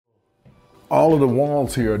All of the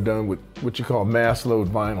walls here are done with what you call mass load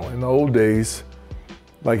vinyl. In the old days,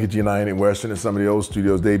 like at United Western and some of the old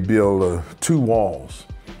studios, they build 2 walls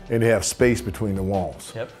and they have space between the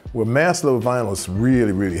walls. Yep. Well, mass load vinyl is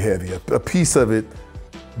really, really heavy. A piece of it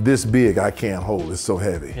this big I can't hold, it's so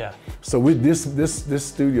heavy. Yeah. So this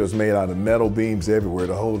studio is made out of metal beams everywhere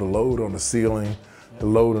to hold the load on the ceiling, the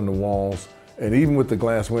load on the walls. And even with the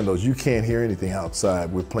glass windows, you can't hear anything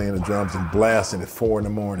outside. We're playing the drums and blasting at 4 in the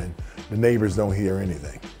morning. The neighbors don't hear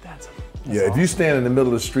anything. That's yeah, awesome. If you stand in the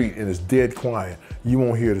middle of the street and it's dead quiet, you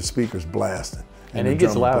won't hear the speakers blasting. And it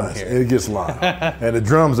gets loud here. It gets loud. And the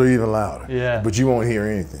drums are even louder. Yeah. But you won't hear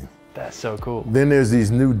anything. That's so cool. Then there's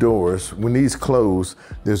these new doors. When these close,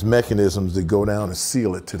 there's mechanisms that go down and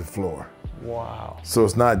seal it to the floor. Wow. So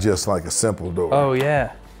it's not just like a simple door. Oh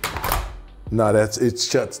yeah. No, it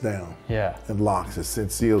shuts down. Yeah. And locks it,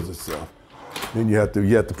 and seals itself. Then you have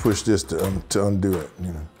to push this to undo it. You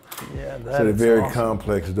know. Yeah, So they're very awesome.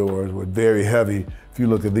 complex doors with very heavy. If you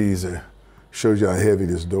look at these, it shows you how heavy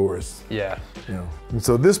this door is. Yeah. You know. And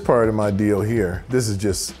so this part of my deal here, this is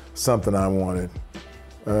just something I wanted.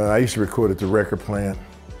 I used to record at the record plant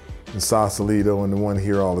in Sausalito and the one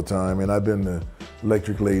here all the time. And I've been to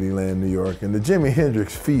Electric Ladyland, New York, and the Jimi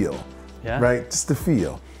Hendrix feel, right? Just the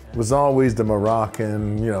feel. Was always the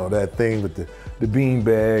Moroccan, you know, that thing with the bean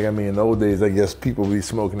bag. I mean, in the old days, I guess people would be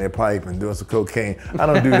smoking their pipe and doing some cocaine. I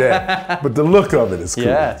don't do that, but the look of it is cool.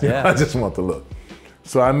 Yeah, You know, yeah. I just want the look.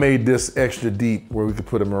 So I made this extra deep where we could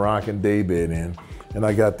put a Moroccan daybed in. And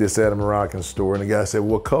I got this at a Moroccan store, and the guy said,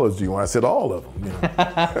 "What colors do you want?" I said, "All of them." You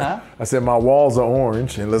know? I said, "My walls are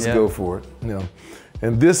orange, and let's go for it." You know,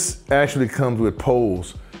 and this actually comes with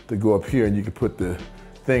poles to go up here, and you can put the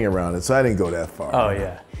thing around it. So I didn't go that far. Oh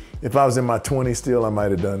yeah. If I was in my 20s still, I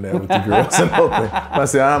might have done that with the girls and all that. I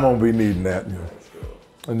said, I'm gonna be needing that. You know?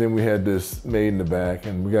 And then we had this made in the back,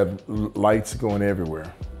 and we got lights going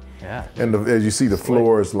everywhere. Yeah. And as you see, the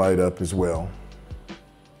floors light up as well.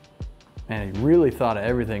 Man, he really thought of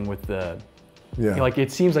everything with the, like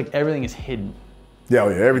it seems like everything is hidden. Yeah,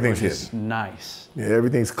 everything's hidden. Nice. Yeah,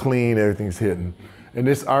 everything's clean, everything's hidden. And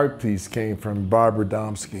this art piece came from Barbara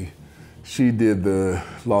Domsky. She did the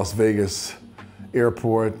Las Vegas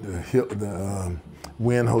airport, the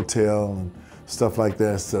Wynn Hotel and stuff like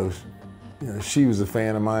that. So, you know, she was a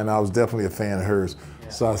fan of mine. I was definitely a fan of hers. Yeah.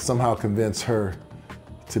 So I somehow convinced her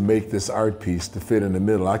to make this art piece to fit in the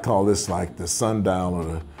middle. I call this like the sundial,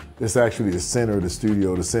 or it's actually the center of the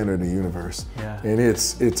studio, the center of the universe. Yeah. And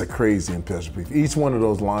it's a crazy impressive piece. Each one of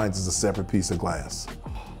those lines is a separate piece of glass.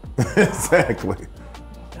 Exactly.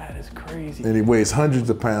 That is crazy. And he weighs hundreds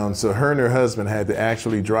of pounds. So her and her husband had to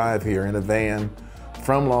actually drive here in a van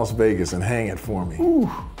from Las Vegas and hang it for me. Ooh.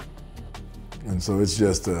 And so it's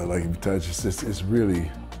just like you touch, it's really,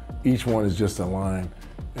 each one is just a line,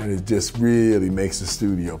 and it just really makes the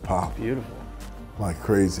studio pop. Beautiful. Like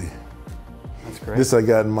crazy. That's great. This I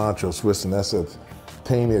got in Montreux, Switzerland. That's a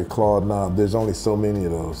painted clawed knob. There's only so many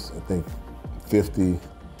of those, I think 50.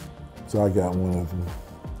 So I got one of them.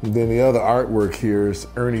 And then the other artwork here is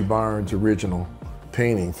Ernie Barnes' original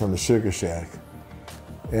painting from the Sugar Shack.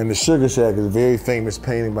 And the Sugar Shack is a very famous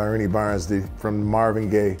painting by Ernie Barnes from the Marvin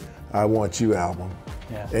Gaye I Want You album.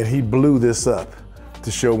 Yeah. And he blew this up to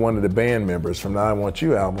show one of the band members from the I Want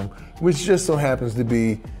You album, which just so happens to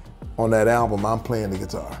be on that album I'm playing the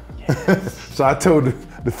guitar. Yes. So I told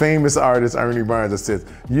the famous artist Ernie Barnes, I said,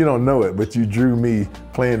 "You don't know it, but you drew me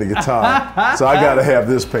playing the guitar, so I gotta have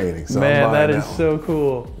this painting." So man, that is so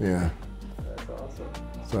cool. Yeah. That's awesome.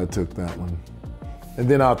 So I took that one. And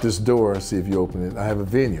then out this door, see if you open it, I have a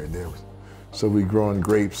vineyard there. So we growing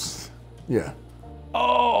grapes, yeah.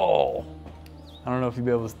 Oh! I don't know if you'll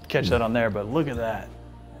be able to catch that on there, but look at that.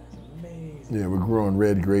 That's amazing. Yeah, we're growing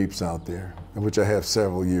red grapes out there, which I have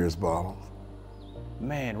several years bottled.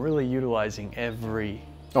 Man, really utilizing every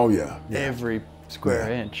every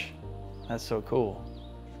square inch. That's so cool.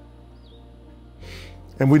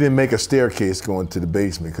 And we didn't make a staircase going to the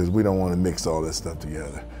basement because we don't want to mix all this stuff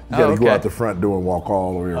together. You got to go out the front door and walk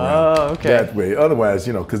all the way around. Oh, okay. That way. Otherwise,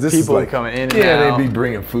 you know, because this people is like coming in and they'd out. be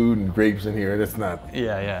bringing food and grapes in here, and it's not.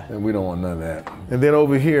 Yeah. And we don't want none of that. And then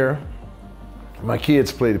over here, my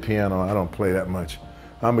kids play the piano. I don't play that much.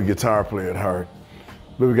 I'm a guitar player at heart.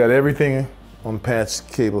 But we got everything on patch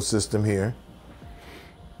cable system here.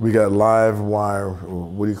 We got live wire,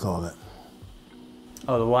 what do you call that?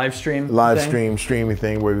 Oh, the live stream streaming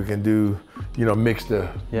thing where we can do, you know, mix the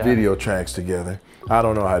video tracks together. I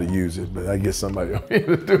don't know how to use it, but I guess somebody will be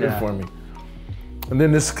able to do it for me. And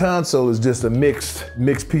then this console is just a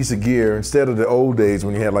mixed piece of gear. Instead of the old days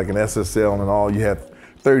when you had like an SSL and all, you had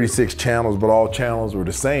 36 channels, but all channels were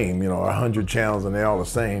the same, you know, 100 channels and they're all the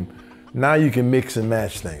same. Now you can mix and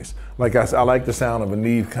match things. Like I like the sound of a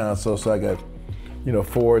Neve console, so I got, you know,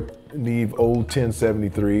 4 Neve old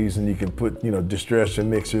 1073s, and you can put, you know, distortion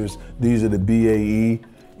mixers. These are the BAE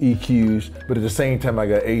EQs, but at the same time I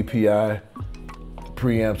got API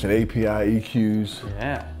preamps and API EQs.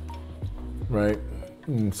 Yeah. Right?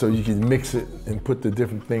 And so you can mix it and put the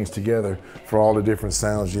different things together for all the different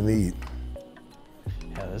sounds you need.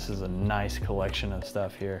 Yeah, this is a nice collection of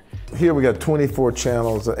stuff here. Here we got 24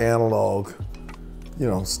 channels of analog, you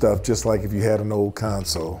know, stuff just like if you had an old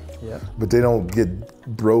console. Yep. But they don't get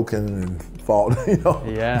broken and fall, you know,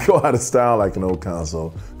 Yeah. go out of style like an old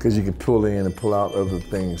console, because you can pull in and pull out other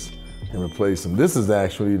things and replace them. This is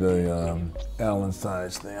actually the Allen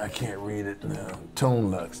Size thing. I can't read it now.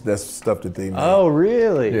 Tone Lux. That's stuff that they made. Oh,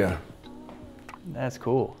 really? Yeah. That's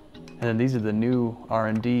cool. And then these are the new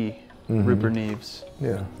R&D Rupert Neves.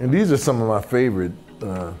 Yeah. And these are some of my favorite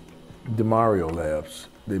DeMario labs.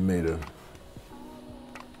 They made a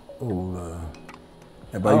old.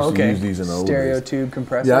 I used to use these in the old Stereo days. tube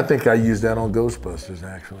compressor. Yeah, I think I used that on Ghostbusters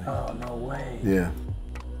actually. Oh, no way. Yeah.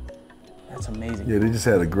 That's amazing. Yeah, they just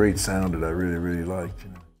had a great sound that I really, really liked. You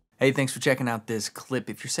know. Hey, thanks for checking out this clip.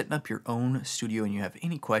 If you're setting up your own studio and you have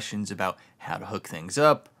any questions about how to hook things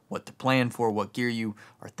up, what to plan for, what gear you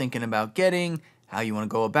are thinking about getting, how you want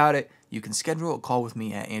to go about it, you can schedule a call with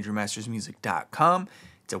me at andrewmastersmusic.com.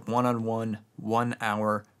 It's a one-on-one,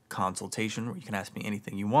 1-hour consultation where you can ask me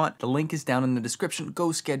anything you want. The link is down in the description.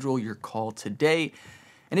 Go schedule your call today.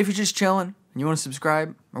 And if you're just chilling and you want to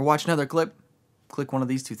subscribe or watch another clip, click one of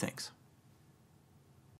these 2 things.